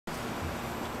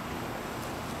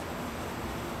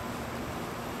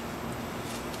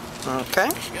Okay.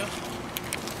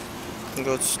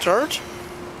 Good start.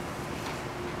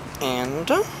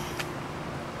 And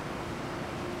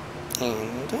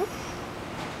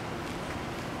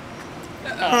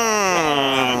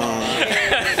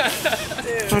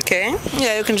okay,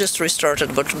 yeah, you can just restart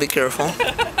it, but be careful.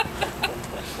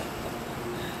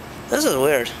 This is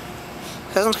weird.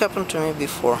 Hasn't happened to me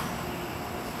before.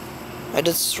 I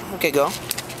did. Okay, go. It's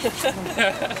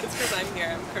because I'm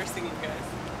here. I'm cursing you guys.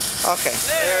 Okay.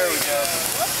 There we go.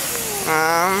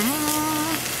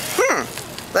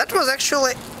 That was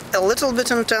actually a little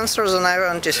bit intenser than I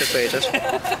anticipated.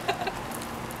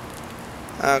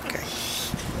 Okay.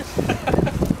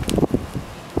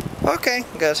 Okay,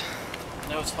 good.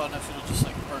 Now it's hot enough it'll just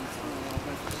like burn through a little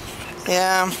bit.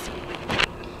 Yeah.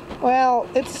 Well,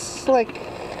 it's like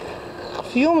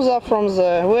fumes are from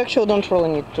the... We actually don't really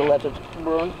need to let it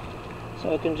burn.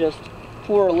 So I can just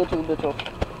pour a little bit of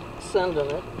sand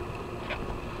in it.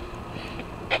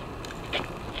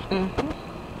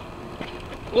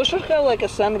 We should have like a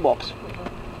sandbox.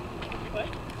 What?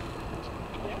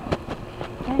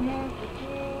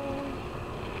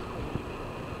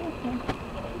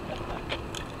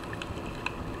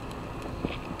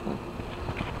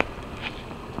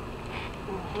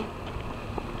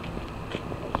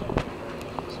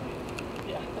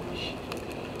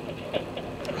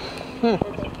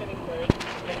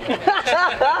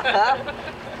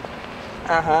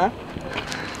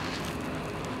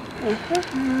 Did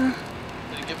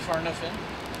it get far enough in?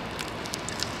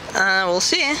 We'll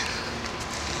see. How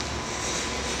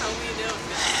will you know?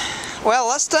 Well,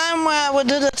 last time we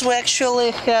did it, we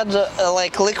actually had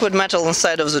like liquid metal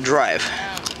inside of the drive.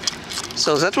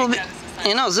 So that will be...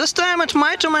 You know, this time it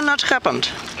might or might not happen.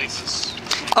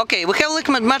 Okay, we have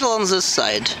liquid metal on this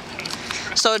side.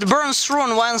 So it burns through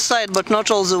on one side, but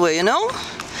not all the way, you know?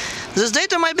 This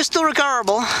data might be still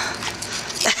recoverable.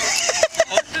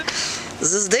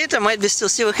 This data might be still...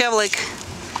 See, we have like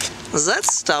that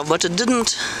stuff, but it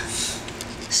didn't...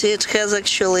 See, it has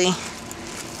actually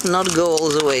not go all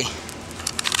the way.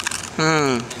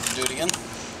 Do it again?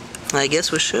 I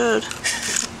guess we should.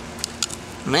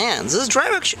 Man, this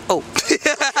drive actually... Oh!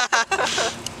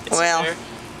 Well...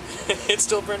 It's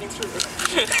still burning through.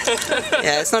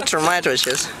 Yeah, it's not thermite, which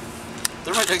is...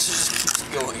 Thermite actually just keeps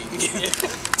going.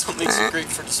 That's what makes it great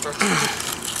for destruction.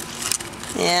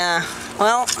 Yeah,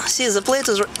 well, see, the plate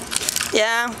is...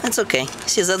 Yeah, it's okay.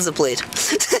 See, that's the plate.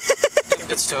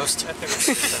 It's toast.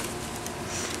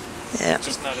 Yeah.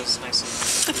 Just not as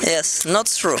nice. Yes, not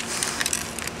true.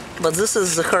 But this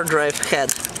is the hard drive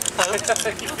head.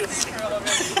 You can see